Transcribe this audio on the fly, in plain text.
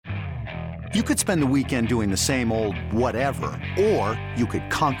You could spend the weekend doing the same old whatever, or you could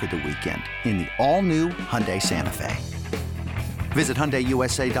conquer the weekend in the all-new Hyundai Santa Fe. Visit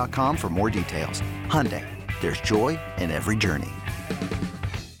HyundaiUSA.com for more details. Hyundai, there's joy in every journey.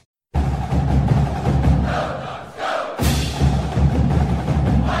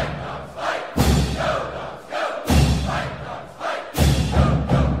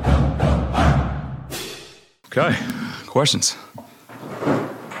 Okay, questions?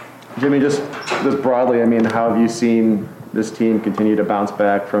 Jimmy, just broadly, I mean, how have you seen this team continue to bounce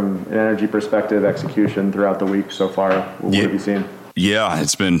back from an energy perspective, execution throughout the week so far? What have you seen? Yeah,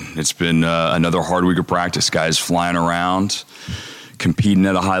 it's been another hard week of practice. Guys flying around, competing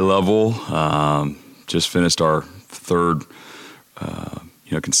at a high level. Just finished our third,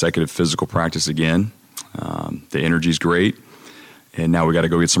 consecutive physical practice again. The energy's great, and now we got to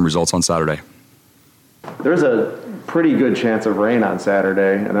go get some results on Saturday. There's a pretty good chance of rain on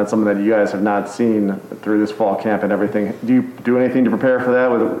Saturday, and that's something that you guys have not seen through this fall camp and everything. Do you do anything to prepare for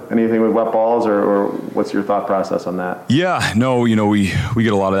that, with anything with wet balls, or what's your thought process on that? Yeah, no, we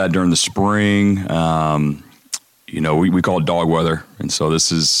get a lot of that during the spring. We call it dog weather, and so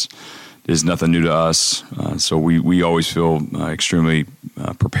this is nothing new to us. So we always feel extremely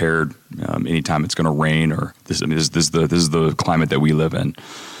prepared anytime it's going to rain, or this is the climate that we live in.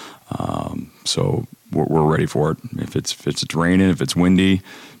 So we're ready for it. If it's raining, if it's windy,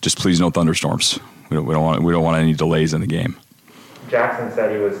 just please no thunderstorms. We don't want any delays in the game. Jackson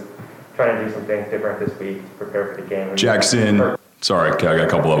said he was trying to do some things different this week to prepare for the game. Jackson, sorry, okay, I got a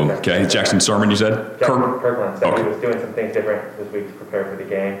couple of them. Okay, Jackson Sermon, you said? Kirkland said he was doing some things different this week to prepare for the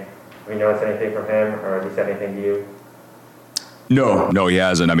game. Have you noticed anything from him, or has he said anything to you? No, he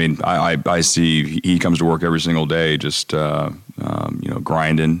hasn't. I mean, I see he comes to work every single day, just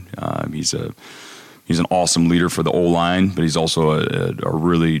grinding. He's an awesome leader for the O-line, but he's also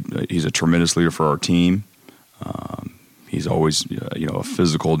he's a tremendous leader for our team. He's always a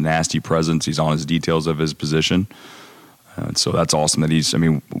physical, nasty presence. He's on his details of his position, and so that's awesome.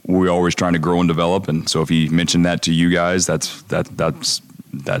 We're always trying to grow and develop, and so if he mentioned that to you guys, that's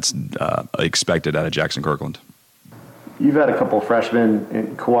expected out of Jackson Kirkland. You've had a couple of freshmen,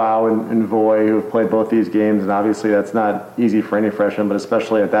 in Kawau and Voy, who have played both these games, and obviously that's not easy for any freshman, but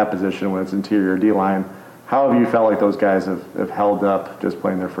especially at that position when it's interior D-line. How have you felt like those guys have held up just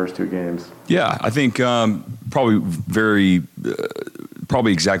playing their first two games? Yeah, I think probably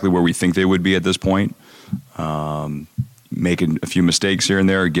exactly where we think they would be at this point. Making a few mistakes here and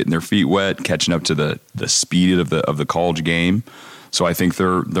there, getting their feet wet, catching up to the speed of the college game. So I think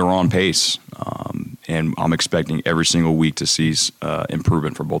they're on pace, and I'm expecting every single week to see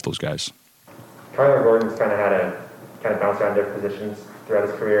improvement from both those guys. Kyler Gordon's kind of bounced around different positions throughout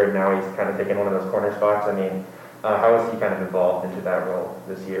his career, and now he's kind of taken one of those corner spots. How is he kind of involved into that role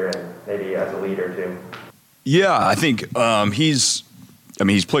this year, and maybe as a leader too? Yeah, I think he's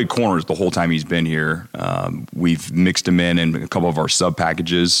played corners the whole time he's been here. We've mixed him in a couple of our sub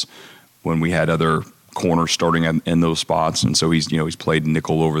packages when we had other corners starting in those spots, and so he's played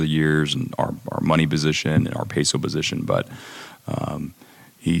nickel over the years, and our money position and our peso position, but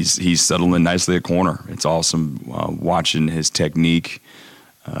he's settled in nicely at corner. It's awesome watching his technique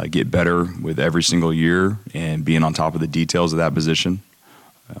get better with every single year and being on top of the details of that position.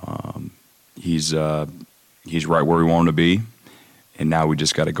 He's right where we want him to be, and now we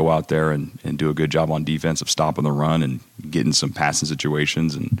just got to go out there and do a good job on defense of stopping the run and getting some passing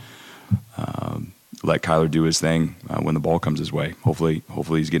situations, and let Kyler do his thing when the ball comes his way. Hopefully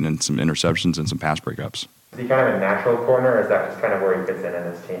he's getting in some interceptions and some pass breakups. Is he kind of a natural corner, or is that just kind of where he fits in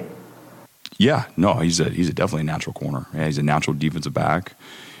this team? Yeah, no, he's definitely a natural corner. Yeah, he's a natural defensive back.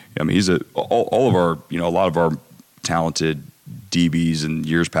 He's all of our, a lot of our talented DBs in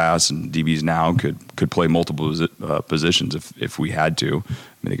years past and DBs now could play multiple positions if we had to.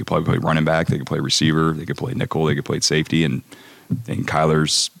 They could probably play running back, they could play receiver, they could play nickel, they could play safety, and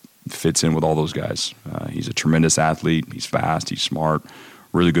Kyler's fits in with all those guys. He's a tremendous athlete. He's fast. He's smart.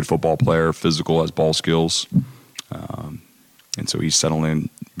 Really good football player. Physical, has ball skills, and so he's settling in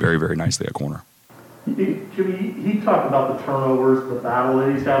very, very nicely at corner. Jimmy, he talked about the turnovers, the battle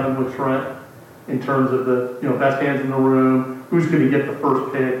that he's having with Trent in terms of the best hands in the room, who's going to get the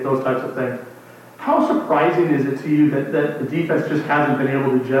first pick, those types of things. How surprising is it to you that the defense just hasn't been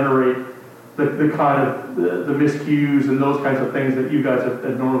able to generate the kind of the miscues and those kinds of things that you guys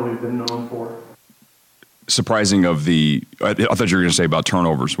have normally been known for? Surprising of the, I thought you were going to say about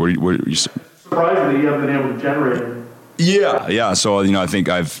turnovers. What are you surprising that you haven't been able to generate it. Yeah. So I think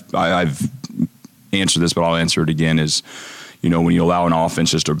I've answered this, but I'll answer it again. Is when you allow an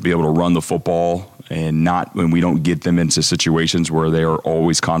offense just to be able to run the football and when we don't get them into situations where they are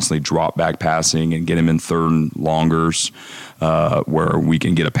always constantly drop back passing and get them in third and longers, where we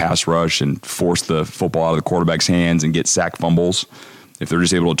can get a pass rush and force the football out of the quarterback's hands and get sack fumbles. If they're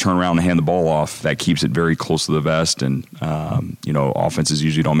just able to turn around and hand the ball off, that keeps it very close to the vest. And, offenses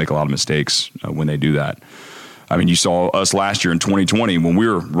usually don't make a lot of mistakes when they do that. I mean, you saw us last year in 2020 when we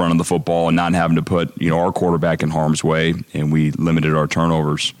were running the football and not having to put, our quarterback in harm's way, and we limited our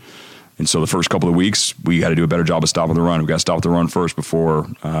turnovers. And so the first couple of weeks, we got to do a better job of stopping the run. We got to stop the run first before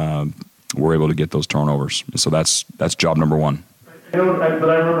we're able to get those turnovers. And so that's job number one. But I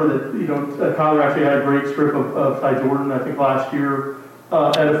remember that, Kyler actually had a great strip of Ty Jordan, I think, last year.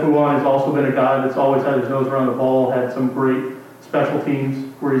 Edifuan has also been a guy that's always had his nose around the ball, had some great special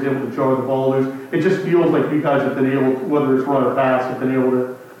teams where he's able to jar the ball loose. It just feels like you guys have been able, whether it's run or pass, have been able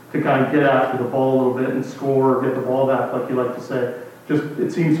to kind of get after the ball a little bit and score or get the ball back, like you like to say. Just,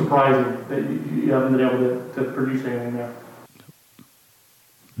 it seems surprising that you haven't been able to produce anything there.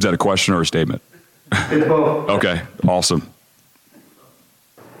 Is that a question or a statement? It's both. Okay, awesome.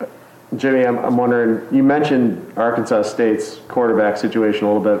 Jimmy, I'm wondering, you mentioned Arkansas State's quarterback situation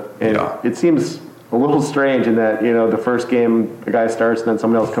a little bit, and It seems a little strange in that, the first game, a guy starts, and then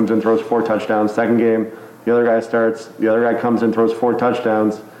someone else comes in and throws 4 touchdowns. Second game, the other guy starts, the other guy comes in and throws 4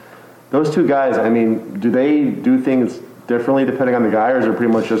 touchdowns. Those two guys, I mean, do they do things differently depending on the guy, or is it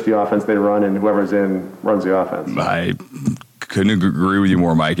pretty much just the offense they run and whoever's in runs the offense? I couldn't agree with you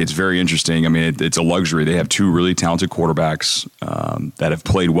more, Mike. It's very interesting. I mean, it's a luxury. They have 2 really talented quarterbacks that have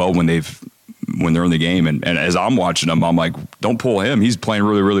played well when they're in the game. And as I'm watching them, I'm like, don't pull him. He's playing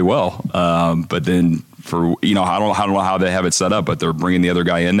really, really well. But then I don't know how they have it set up, but they're bringing the other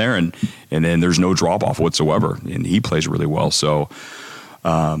guy in there, and then there's no drop off whatsoever, and he plays really well. So,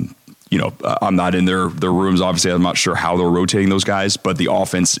 I'm not in their rooms. Obviously, I'm not sure how they're rotating those guys, but the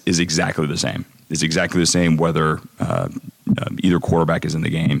offense is exactly the same. It's exactly the same whether either quarterback is in the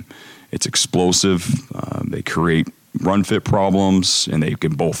game. It's explosive. They create run fit problems, and they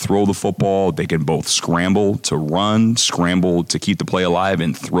can both throw the football. They can both scramble to run, scramble to keep the play alive,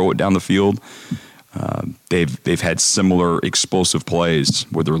 and throw it down the field. They've had similar explosive plays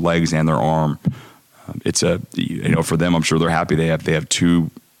with their legs and their arm. For them, I'm sure they're happy. They have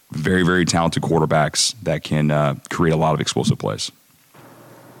 2 very, very talented quarterbacks that can create a lot of explosive plays.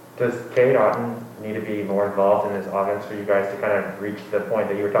 Does Cade Otton need to be more involved in this offense for you guys to kind of reach the point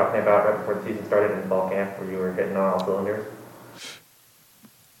that you were talking about right before the season started in fall camp, where you were hitting on all cylinders?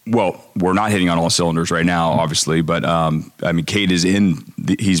 Well, we're not hitting on all cylinders right now, obviously, but Cade is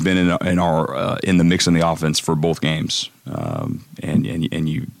he's been in the mix in the offense for both games, and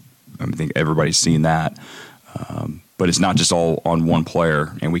I think everybody's seen that. But it's not just all on one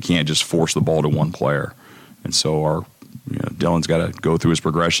player, and we can't just force the ball to one player. And so Dylan's got to go through his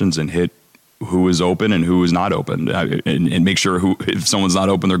progressions and hit who is open and who is not open, and make sure if someone's not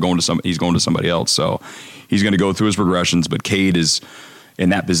open, he's going to somebody else. So he's going to go through his progressions. But Cade is in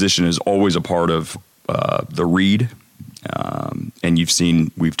that position, is always a part of the read,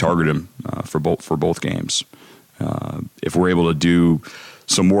 and we've targeted him for both games. If we're able to do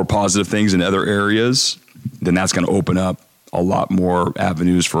some more positive things in other areas, then that's going to open up a lot more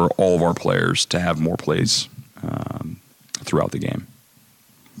avenues for all of our players to have more plays throughout the game.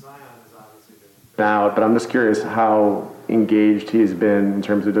 Zion has obviously been out, but I'm just curious how engaged he's been in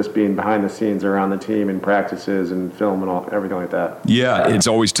terms of just being behind the scenes around the team and practices and film and everything like that. Yeah, it's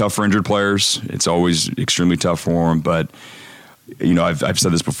always tough for injured players. It's always extremely tough for him. But I've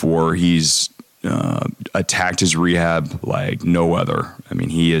said this before. He's attacked his rehab like no other. I mean,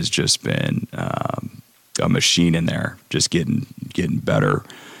 he has just been a machine in there, just getting better.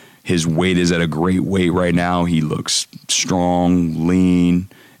 His weight is at a great weight right now. He looks strong, lean,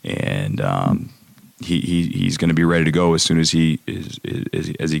 and he's going to be ready to go as soon as he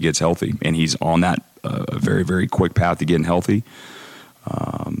gets healthy. And he's on that very, very quick path to getting healthy.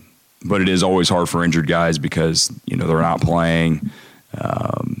 But it is always hard for injured guys because they're not playing.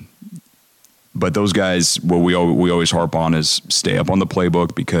 But those guys, what we always harp on is stay up on the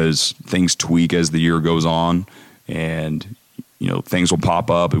playbook, because things tweak as the year goes on, and things will pop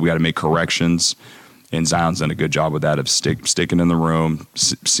up, and we got to make corrections. And Zion's done a good job with that, of sticking in the room,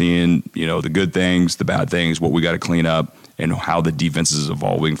 seeing the good things, the bad things, what we got to clean up, and how the defense is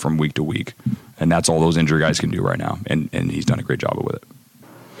evolving from week to week. And that's all those injured guys can do right now, and he's done a great job with it.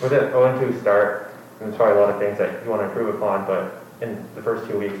 With an 0-2 start, there's probably a lot of things that you want to improve upon, but in the first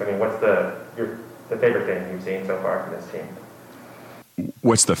 2 weeks, I mean, what's the favorite thing you've seen so far from this team?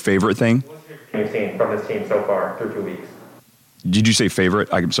 What's the favorite thing? What's your favorite thing you've seen from this team so far through 2 weeks? Did you say favorite?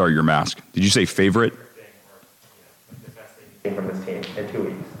 I'm sorry, your mask. Did you say favorite? The best thing you've seen from this team in 2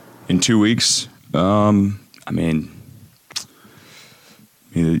 weeks? In 2 weeks? I mean,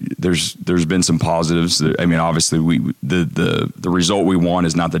 there's been some positives. I mean, obviously, the result we want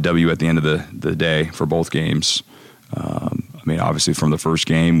is not the W at the end of the day for both games. I mean, obviously, from the first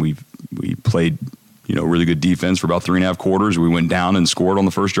game, we played really good defense for about 3.5 quarters. We went down and scored on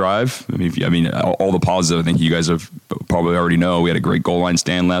the first drive. I mean, all the positives I think you guys have probably already know. We had a great goal line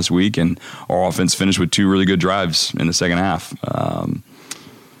stand last week, and our offense finished with 2 really good drives in the second half.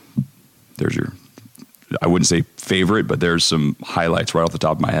 There's your, I wouldn't say favorite, but there's some highlights right off the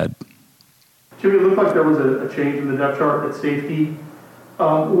top of my head. Jimmy, it looked like there was a change in the depth chart at safety.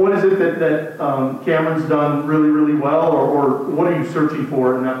 What is it that Cameron's done really, really well, or what are you searching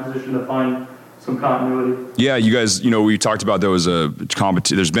for in that position to find some continuity? Yeah, you guys, we talked about there's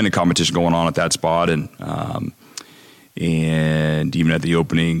been a competition going on at that spot, and even at the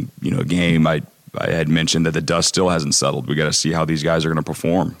opening, game, I had mentioned that the dust still hasn't settled. We got to see how these guys are going to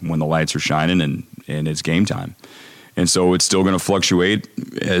perform when the lights are shining and it's game time. And so it's still going to fluctuate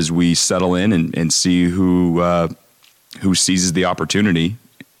as we settle in and see who seizes the opportunity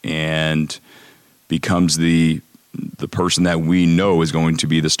and becomes the person that we know is going to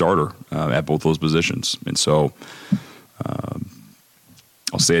be the starter at both those positions. And so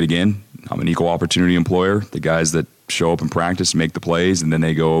I'll say it again. I'm an equal opportunity employer. The guys that show up in practice, make the plays, and then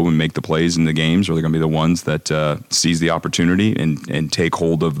they go and make the plays in the games are going to be the ones that seize the opportunity and take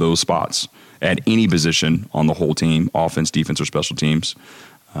hold of those spots at any position on the whole team, offense, defense, or special teams.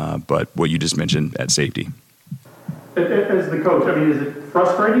 But what you just mentioned at safety. As the coach, I mean, is it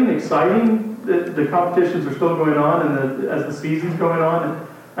frustrating, exciting that the competitions are still going on and as the season's going on?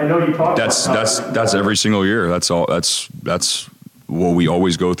 I know you talked about that's every single year. That's all. That's what we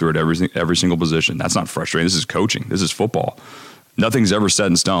always go through at every single position. That's not frustrating. This is coaching. This is football. Nothing's ever set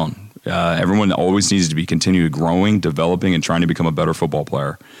in stone. Everyone always needs to be continually growing, developing, and trying to become a better football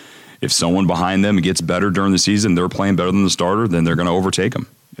player. If someone behind them gets better during the season, they're playing better than the starter, then they're going to overtake them.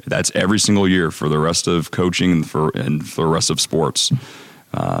 That's every single year for the rest of coaching and for the rest of sports.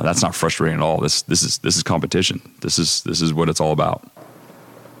 That's not frustrating at all. This is competition. This is what it's all about.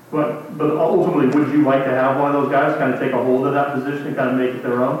 But ultimately, would you like to have one of those guys kind of take a hold of that position and kind of make it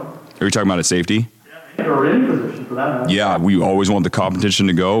their own? Are you talking about at safety? Or any position for that matter. Yeah, we always want the competition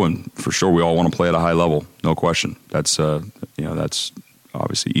to go, and for sure, we all want to play at a high level. No question. That's that's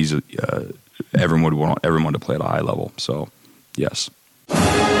obviously easy. Everyone would want everyone to play at a high level. So, yes.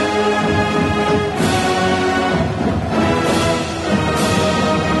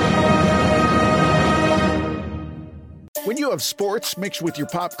 When you have sports mixed with your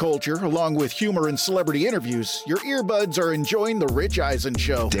pop culture, along with humor and celebrity interviews, your earbuds are enjoying The Rich Eisen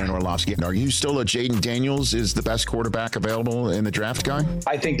Show. Dan Orlovsky, are you still a Jaden Daniels is the best quarterback available in the draft guy?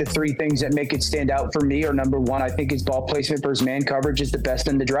 I think the 3 things that make it stand out for me are, number 1, I think his ball placement versus man coverage is the best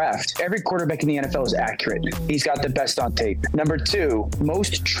in the draft. Every quarterback in the NFL is accurate. He's got the best on tape. Number 2,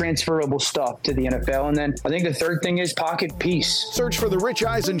 most transferable stuff to the NFL. And then I think the 3rd thing is pocket peace. Search for The Rich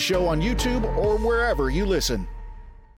Eisen Show on YouTube or wherever you listen.